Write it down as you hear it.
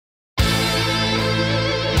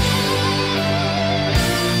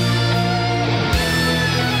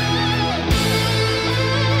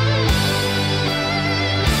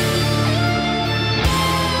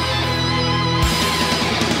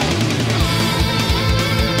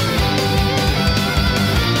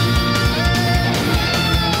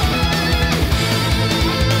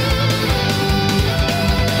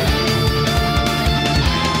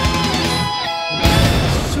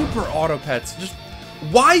Pets. Just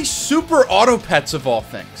why Super Auto Pets of all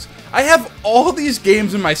things? I have all these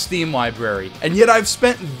games in my Steam library, and yet I've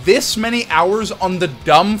spent this many hours on the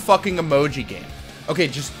dumb fucking emoji game. Okay,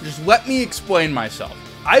 just let me explain myself.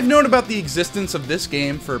 I've known about the existence of this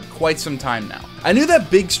game for quite some time now. I knew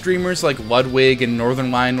that big streamers like Ludwig and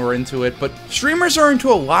Northern Lion were into it, but streamers are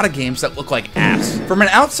into a lot of games that look like ass. From an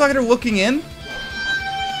outsider looking in,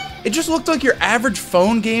 it just looked like your average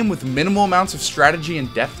phone game with minimal amounts of strategy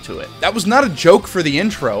and depth to it. That was not a joke for the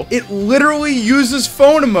intro. It literally uses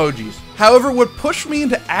phone emojis. However, what pushed me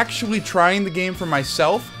into actually trying the game for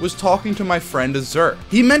myself was talking to my friend Azur.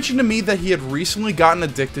 He mentioned to me that he had recently gotten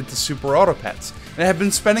addicted to Super Auto Pets and had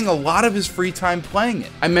been spending a lot of his free time playing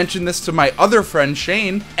it. I mentioned this to my other friend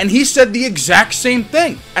Shane, and he said the exact same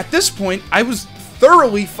thing. At this point, I was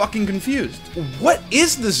thoroughly fucking confused. What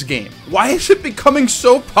is this game? Why is it becoming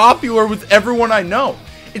so popular with everyone I know?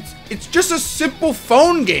 It's just a simple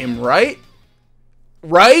phone game, right?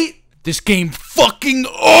 Right? This game fucking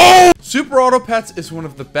Super Auto Pets is one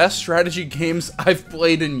of the best strategy games I've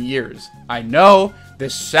played in years. I know,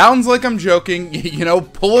 this sounds like I'm joking, you know,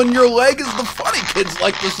 pulling your leg is the funny kids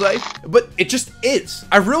like to say, but it just is.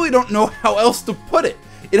 I really don't know how else to put it.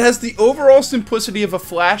 It has the overall simplicity of a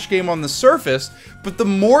Flash game on the surface, but the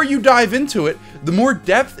more you dive into it, the more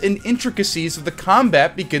depth and intricacies of the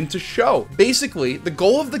combat begin to show. Basically, the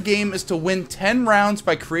goal of the game is to win 10 rounds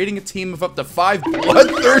by creating a team of up to 5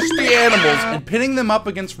 bloodthirsty animals and pitting them up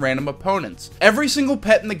against random opponents. Every single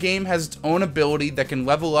pet in the game has its own ability that can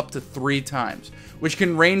level up to 3 times, which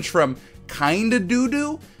can range from kinda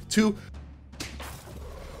doo-doo to...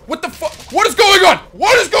 What the fuck? What is going on?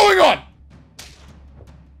 What is going on?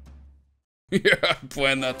 Yeah, I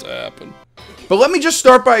planned that to happen. But let me just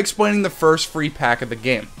start by explaining the first free pack of the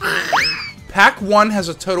game. Pack 1 has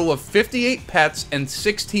a total of 58 pets and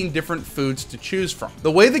 16 different foods to choose from.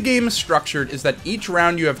 The way the game is structured is that each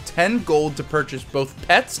round you have 10 gold to purchase both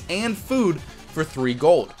pets and food for 3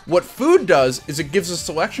 gold. What food does is it gives a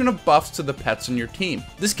selection of buffs to the pets in your team.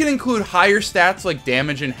 This can include higher stats like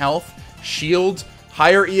damage and health, shields,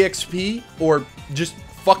 higher EXP, or just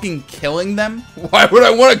fucking killing them. Why would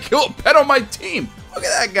I want to kill a pet on my team? Look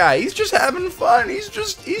at that guy. He's just having fun. He's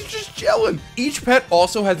just chilling. Each pet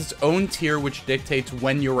also has its own tier which dictates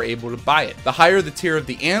when you are able to buy it. The higher the tier of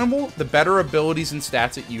the animal, the better abilities and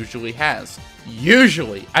stats it usually has.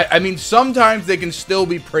 Usually. I mean, sometimes they can still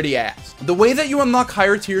be pretty ass. The way that you unlock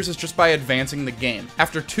higher tiers is just by advancing the game.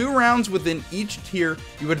 After 2 rounds within each tier,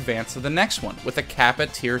 you advance to the next one, with a cap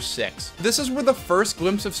at tier 6. This is where the first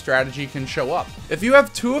glimpse of strategy can show up. If you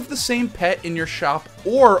have 2 of the same pet in your shop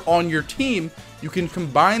or on your team, you can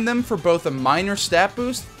combine them for both a minor stat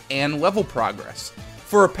boost and level progress.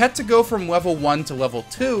 For a pet to go from level 1 to level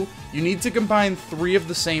 2, you need to combine 3 of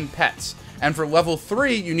the same pets. And for level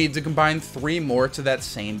 3, you need to combine 3 more to that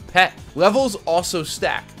same pet. Levels also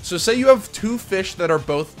stack. So say you have 2 fish that are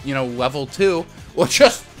both, you know, level 2, well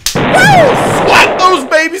just slap those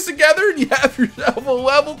babies together and you have yourself a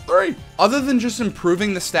level 3. Other than just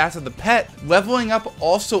improving the stats of the pet, leveling up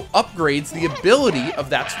also upgrades the ability of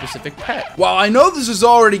that specific pet. While I know this is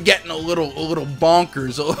already getting a little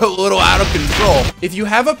bonkers, a little out of control, if you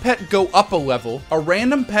have a pet go up a level, a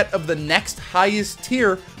random pet of the next highest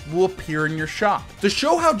tier will appear in your shop. To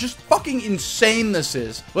show how just fucking insane this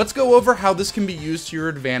is, let's go over how this can be used to your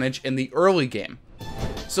advantage in the early game.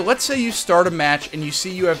 So let's say you start a match and you see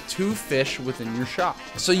you have 2 fish within your shop.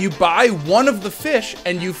 So you buy one of the fish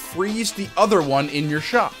and you freeze the other one in your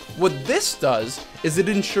shop. What this does is it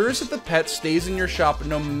ensures that the pet stays in your shop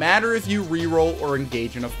no matter if you reroll or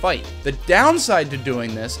engage in a fight. The downside to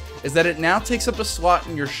doing this is that it now takes up a slot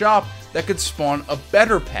in your shop that could spawn a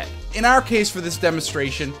better pet. In our case for this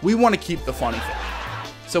demonstration, we want to keep the funny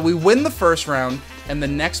fish. So we win the first round and the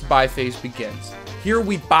next buy phase begins. Here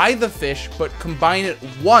we buy the fish, but combine it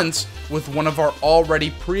once with one of our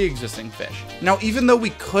already pre-existing fish. Now, even though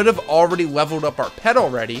we could have already leveled up our pet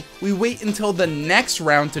already, we wait until the next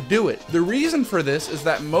round to do it. The reason for this is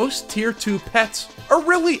that most tier 2 pets are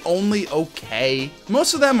really only okay.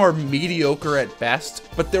 Most of them are mediocre at best,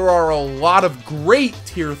 but there are a lot of great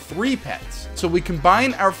tier 3 pets. So we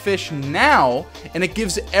combine our fish now, and it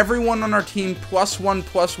gives everyone on our team +1/+1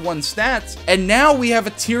 stats, and now we have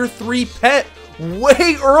a tier 3 pet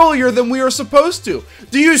way earlier than we were supposed to.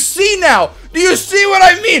 Do you see now? Do you see what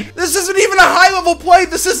I mean? This isn't even a high level play.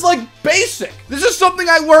 This is like basic. This is something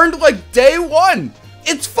I learned like day 1.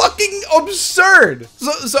 It's fucking absurd.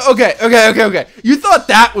 So okay. You thought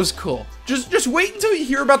that was cool. Just wait until you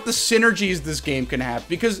hear about the synergies this game can have,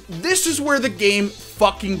 because this is where the game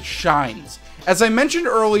fucking shines. As I mentioned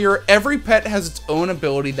earlier, every pet has its own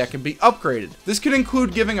ability that can be upgraded. This could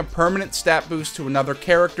include giving a permanent stat boost to another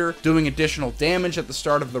character, doing additional damage at the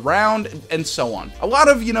start of the round, and so on. A lot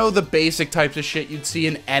of, you know, the basic types of shit you'd see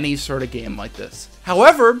in any sort of game like this.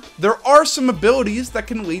 However, there are some abilities that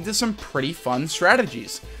can lead to some pretty fun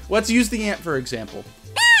strategies. Let's use the ant for example.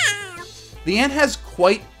 The ant has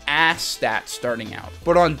quite ass stats starting out,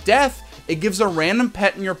 but on death, it gives a random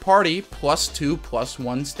pet in your party +2/+1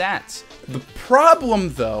 stats. The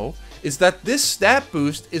problem though, is that this stat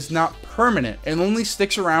boost is not permanent and only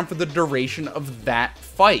sticks around for the duration of that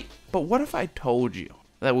fight. But what if I told you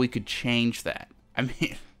that we could change that? I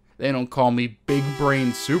mean, they don't call me Big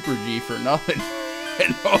Brain Super G for nothing. You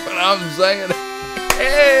know what I'm saying?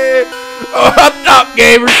 Hey! Oh, up top,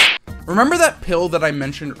 gamers! Remember that pill that I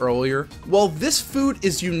mentioned earlier? Well, this food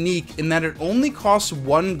is unique in that it only costs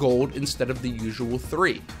 1 gold instead of the usual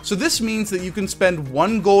 3. So this means that you can spend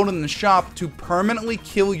 1 gold in the shop to permanently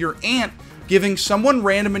kill your ant, giving someone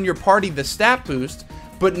random in your party the stat boost,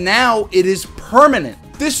 but now it is permanent.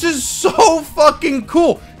 This is so fucking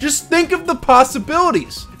cool. Just think of the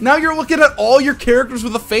possibilities. Now you're looking at all your characters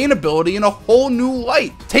with a feint ability in a whole new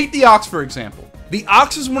light. Take the ox for example. The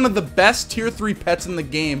ox is one of the best tier 3 pets in the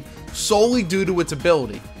game solely due to its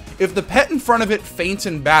ability. If the pet in front of it faints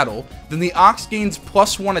in battle, then the ox gains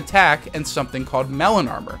 +1 attack and something called melon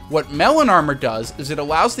armor. What melon armor does is it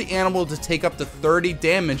allows the animal to take up to 30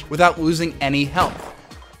 damage without losing any health.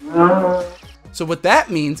 So what that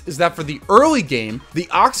means is that for the early game, the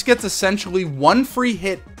ox gets essentially 1 free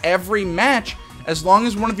hit every match as long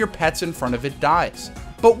as one of your pets in front of it dies.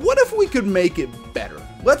 But what if we could make it better?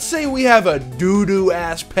 Let's say we have a doo-doo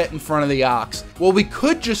ass pet in front of the ox. Well, we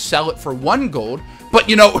could just sell it for 1 gold, but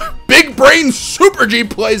you know, Big Brain Super G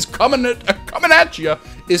plays coming at you,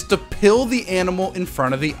 is to pill the animal in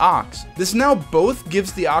front of the ox. This now both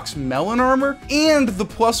gives the ox melon armor and the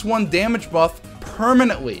 +1 damage buff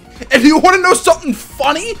permanently. And you want to know something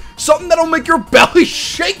funny? Something that'll make your belly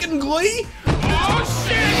shake in glee? Oh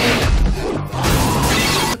shit!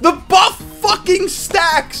 The buff fucking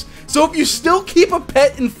stacks! So if you still keep a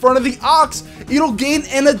pet in front of the ox, it'll gain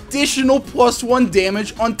an additional +1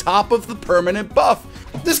 damage on top of the permanent buff.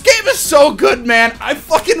 This game is so good, man. I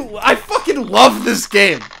fucking love this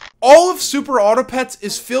game. All of Super Auto Pets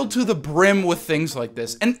is filled to the brim with things like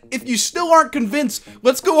this. And if you still aren't convinced,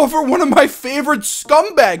 let's go over one of my favorite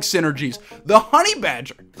scumbag synergies, the Honey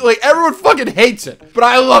Badger. Like, everyone fucking hates it, but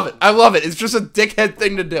I love it. I love it. It's just a dickhead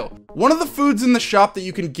thing to do. One of the foods in the shop that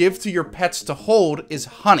you can give to your pets to hold is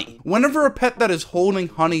honey. Whenever a pet that is holding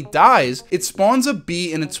honey dies, it spawns a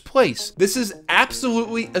bee in its place. This is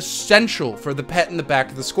absolutely essential for the pet in the back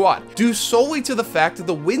of the squad, due solely to the fact that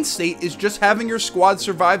the win state is just having your squad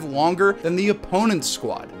survive longer than the opponent's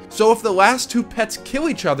squad. So if the last 2 pets kill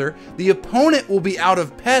each other, the opponent will be out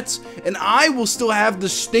of pets, and I will still have the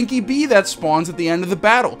stinky bee that spawns at the end of the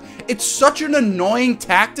battle. It's such an annoying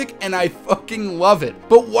tactic, and I fucking love it.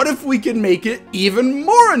 But what if we can make it even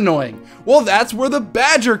more annoying? Well, that's where the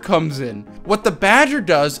badger comes in. What the badger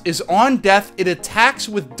does is on death, it attacks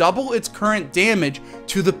with double its current damage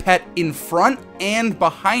to the pet in front and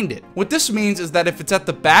behind it. What this means is that if it's at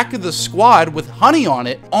the back of the squad with honey on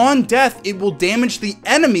it, on death, it will damage the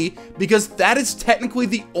enemy because that is technically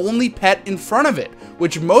the only pet in front of it,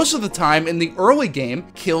 which most of the time in the early game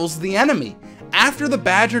kills the enemy. After the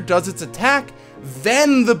badger does its attack,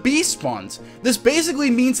 then the bee spawns. This basically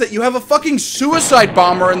means that you have a fucking suicide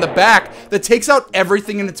bomber in the back that takes out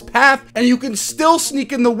everything in its path, and you can still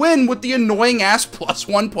sneak in the win with the annoying ass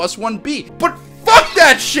 +1/+1 bee. But fuck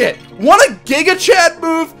that shit! Want a Giga Chad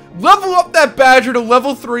move? Level up that badger to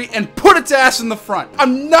level 3 and put its ass in the front.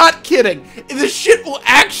 I'm not kidding. This shit will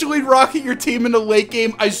actually rocket your team in the late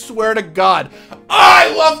game, I swear to God.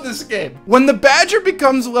 I love this game. When the badger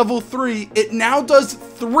becomes level 3, it now does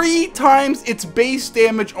 3 times its base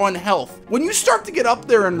damage on health. When you start to get up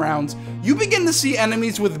there in rounds, you begin to see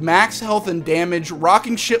enemies with max health and damage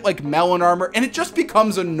rocking shit like melon armor, and it just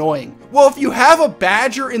becomes annoying. Well, if you have a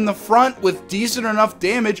badger in the front with decent enough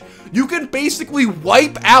damage, you can basically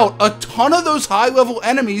wipe out a ton of those high level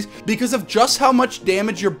enemies because of just how much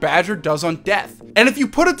damage your badger does on death. And if you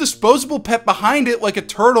put a disposable pet behind it, like a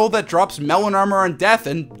turtle that drops melon armor on death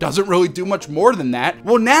and doesn't really do much more than that,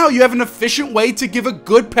 well, now you have an efficient way to give a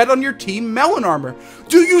good pet on your team melon armor.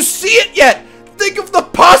 Do you see it yet? Think of the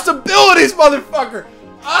possibilities, motherfucker!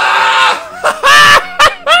 Ah!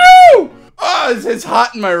 Oh, it's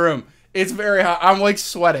hot in my room. It's very hot. I'm like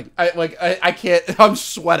sweating. I can't, I'm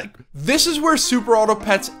sweating. This is where Super Auto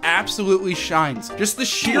Pets absolutely shines. Just the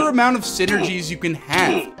sheer amount of synergies you can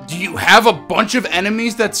have. Do you have a bunch of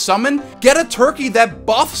enemies that summon? Get a turkey that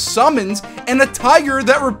buffs summons and a tiger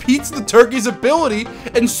that repeats the turkey's ability,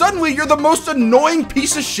 and suddenly you're the most annoying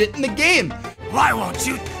piece of shit in the game. Why won't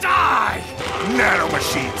you die, Nano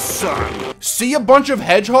Machine son? See a bunch of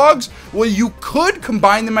hedgehogs? Well, you could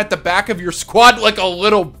combine them at the back of your squad like a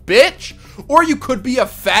little bitch, or you could be a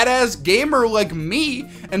fat-ass gamer like me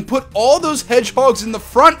and put all those hedgehogs in the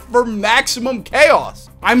front for maximum chaos.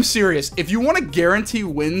 I'm serious, if you want to guarantee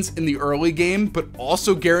wins in the early game, but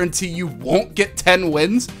also guarantee you won't get 10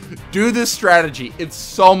 wins, do this strategy. It's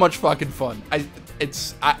so much fucking fun.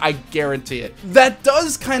 I guarantee it. That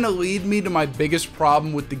does kind of lead me to my biggest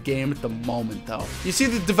problem with the game at the moment, though. You see,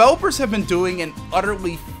 the developers have been doing an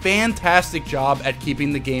utterly fantastic job at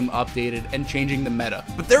keeping the game updated and changing the meta.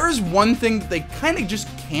 But there is one thing that they kind of just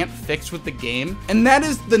can't fix with the game, and that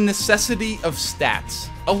is the necessity of stats.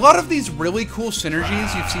 A lot of these really cool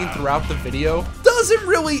synergies you've seen throughout the video doesn't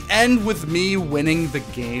really end with me winning the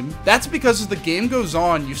game. That's because as the game goes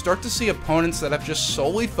on, you start to see opponents that have just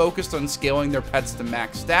solely focused on scaling their pets to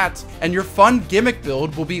max stats, and your fun gimmick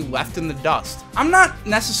build will be left in the dust. I'm not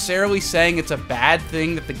necessarily saying it's a bad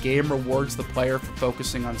thing that the game rewards the player for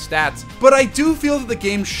focusing on stats, but I do feel that the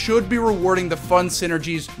game should be rewarding the fun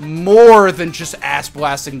synergies more than just ass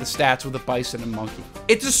blasting the stats with a bison and monkey.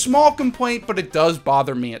 It's a small complaint, but it does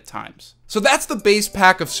bother me at times. So that's the base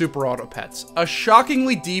pack of Super Auto Pets, a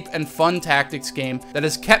shockingly deep and fun tactics game that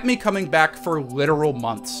has kept me coming back for literal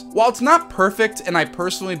months. While it's not perfect, and I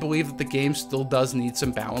personally believe that the game still does need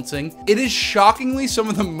some balancing, it is shockingly some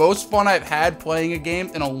of the most fun I've had playing a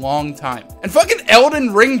game in a long time. And fucking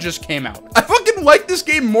Elden Ring just came out. I fucking like this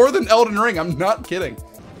game more than Elden Ring, I'm not kidding.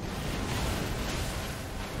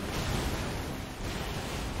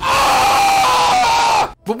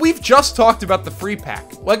 But we've just talked about the free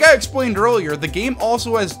pack. Like I explained earlier, the game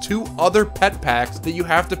also has 2 other pet packs that you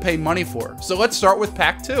have to pay money for. So let's start with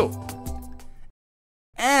pack 2.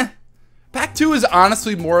 Pack 2 is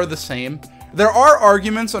honestly more of the same. There are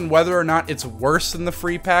arguments on whether or not it's worse than the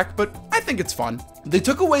free pack, but I think it's fun. They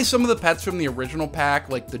took away some of the pets from the original pack,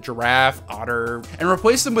 like the giraffe, otter, and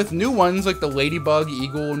replaced them with new ones like the ladybug,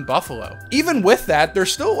 eagle, and buffalo. Even with that,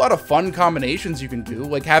 there's still a lot of fun combinations you can do,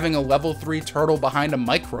 like having a level 3 turtle behind a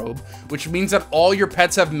microbe, which means that all your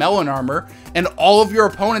pets have melon armor, and all of your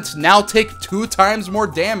opponents now take 2 times more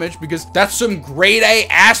damage because that's some grade A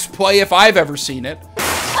ass play if I've ever seen it.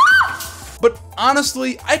 But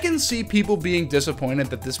honestly, I can see people being disappointed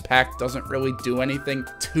that this pack doesn't really do anything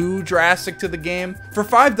too drastic to the game. For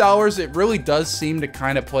 $5, it really does seem to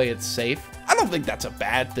kind of play it safe. I don't think that's a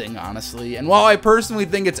bad thing, honestly. And while I personally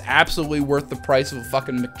think it's absolutely worth the price of a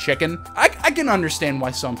fucking McChicken, I can understand why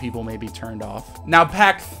some people may be turned off. Now,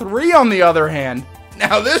 pack 3, on the other hand,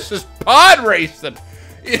 now this is pod racing.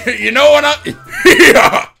 You know what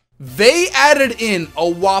yeah. They added in a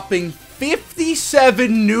whopping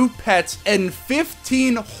 57 new pets and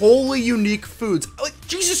 15 wholly unique foods. Like,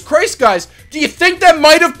 Jesus Christ, guys, do you think that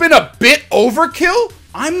might have been a bit overkill?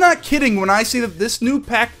 I'm not kidding when I say that this new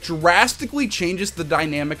pack drastically changes the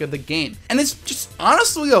dynamic of the game, and it's just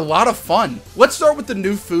honestly a lot of fun. Let's start with the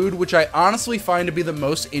new food, which I honestly find to be the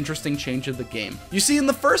most interesting change of the game. You see, in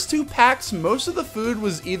the first 2 packs, most of the food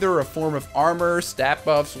was either a form of armor, stat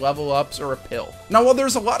buffs, level ups, or a pill. Now, while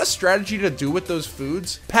there's a lot of strategy to do with those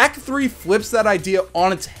foods, pack 3 flips that idea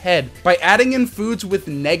on its head by adding in foods with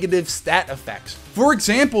negative stat effects. For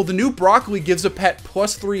example, the new broccoli gives a pet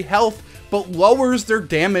 +3 health, but lowers their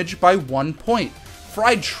damage by 1 point.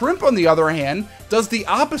 Fried shrimp, on the other hand, does the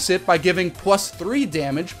opposite by giving +3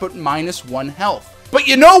 damage, but -1 health. But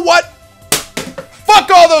you know what? Fuck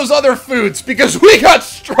all those other foods, because we got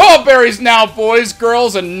strawberries now, boys,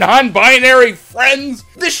 girls, and non-binary friends.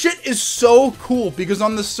 This shit is so cool, because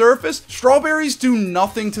on the surface, strawberries do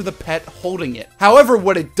nothing to the pet holding it. However,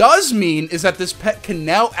 what it does mean is that this pet can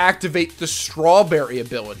now activate the strawberry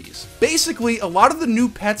abilities. Basically, a lot of the new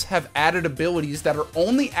pets have added abilities that are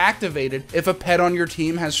only activated if a pet on your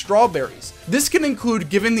team has strawberries. This can include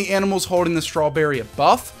giving the animals holding the strawberry a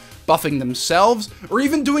buff, buffing themselves, or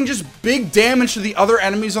even doing just big damage to the other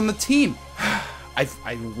enemies on the team. I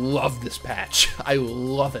love this patch. I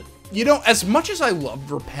love it. You know, as much as I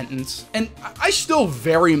loved Repentance, and I still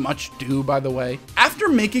very much do, by the way, after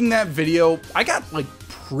making that video, I got, like,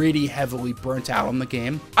 pretty heavily burnt out on the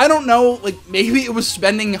game. I don't know, like, maybe it was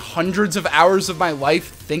spending hundreds of hours of my life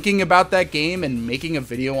thinking about that game and making a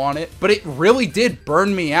video on it, but it really did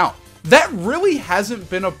burn me out. That really hasn't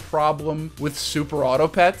been a problem with Super Auto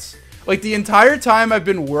Pets. Like, the entire time I've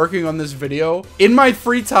been working on this video, in my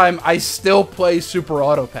free time, I still play Super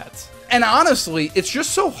Auto Pets. And honestly, it's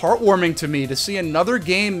just so heartwarming to me to see another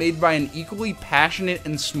game made by an equally passionate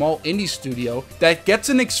and small indie studio that gets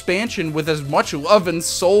an expansion with as much love and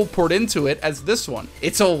soul poured into it as this one.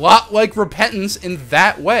 It's a lot like Repentance in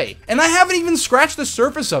that way. And I haven't even scratched the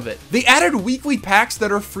surface of it. They added weekly packs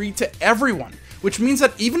that are free to everyone, which means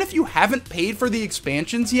that even if you haven't paid for the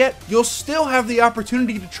expansions yet, you'll still have the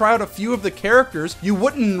opportunity to try out a few of the characters you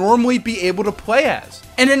wouldn't normally be able to play as.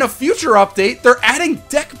 And in a future update, they're adding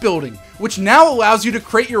deck building, which now allows you to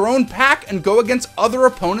create your own pack and go against other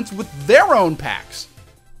opponents with their own packs.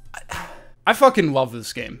 I fucking love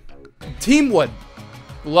this game. Team Wood,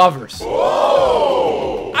 lovers.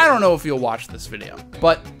 Whoa! I don't know if you'll watch this video,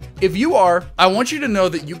 but if you are, I want you to know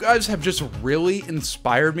that you guys have just really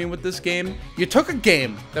inspired me with this game. You took a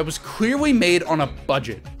game that was clearly made on a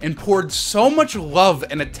budget and poured so much love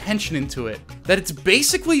and attention into it that it's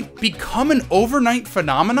basically become an overnight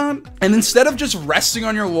phenomenon. And instead of just resting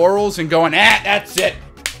on your laurels and going, that's it,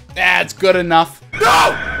 it's good enough.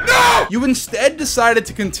 No! You instead decided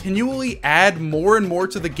to continually add more and more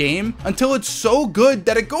to the game until it's so good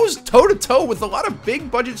that it goes toe-to-toe with a lot of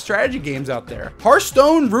big budget strategy games out there.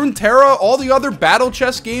 Hearthstone, Runeterra, all the other battle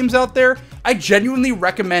chess games out there, I genuinely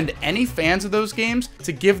recommend any fans of those games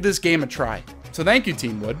to give this game a try. So thank you,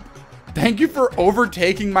 Team Wood. Thank you for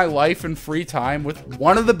overtaking my life and free time with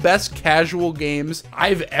one of the best casual games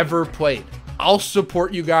I've ever played. I'll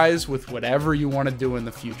support you guys with whatever you want to do in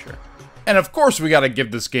the future. And of course we gotta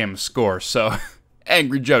give this game a score, so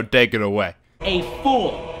Angry Joe, take it away. A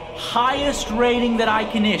full, highest rating that I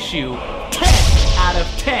can issue, 10 out of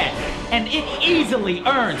 10. And it easily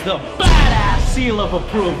earns the badass seal of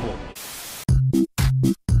approval.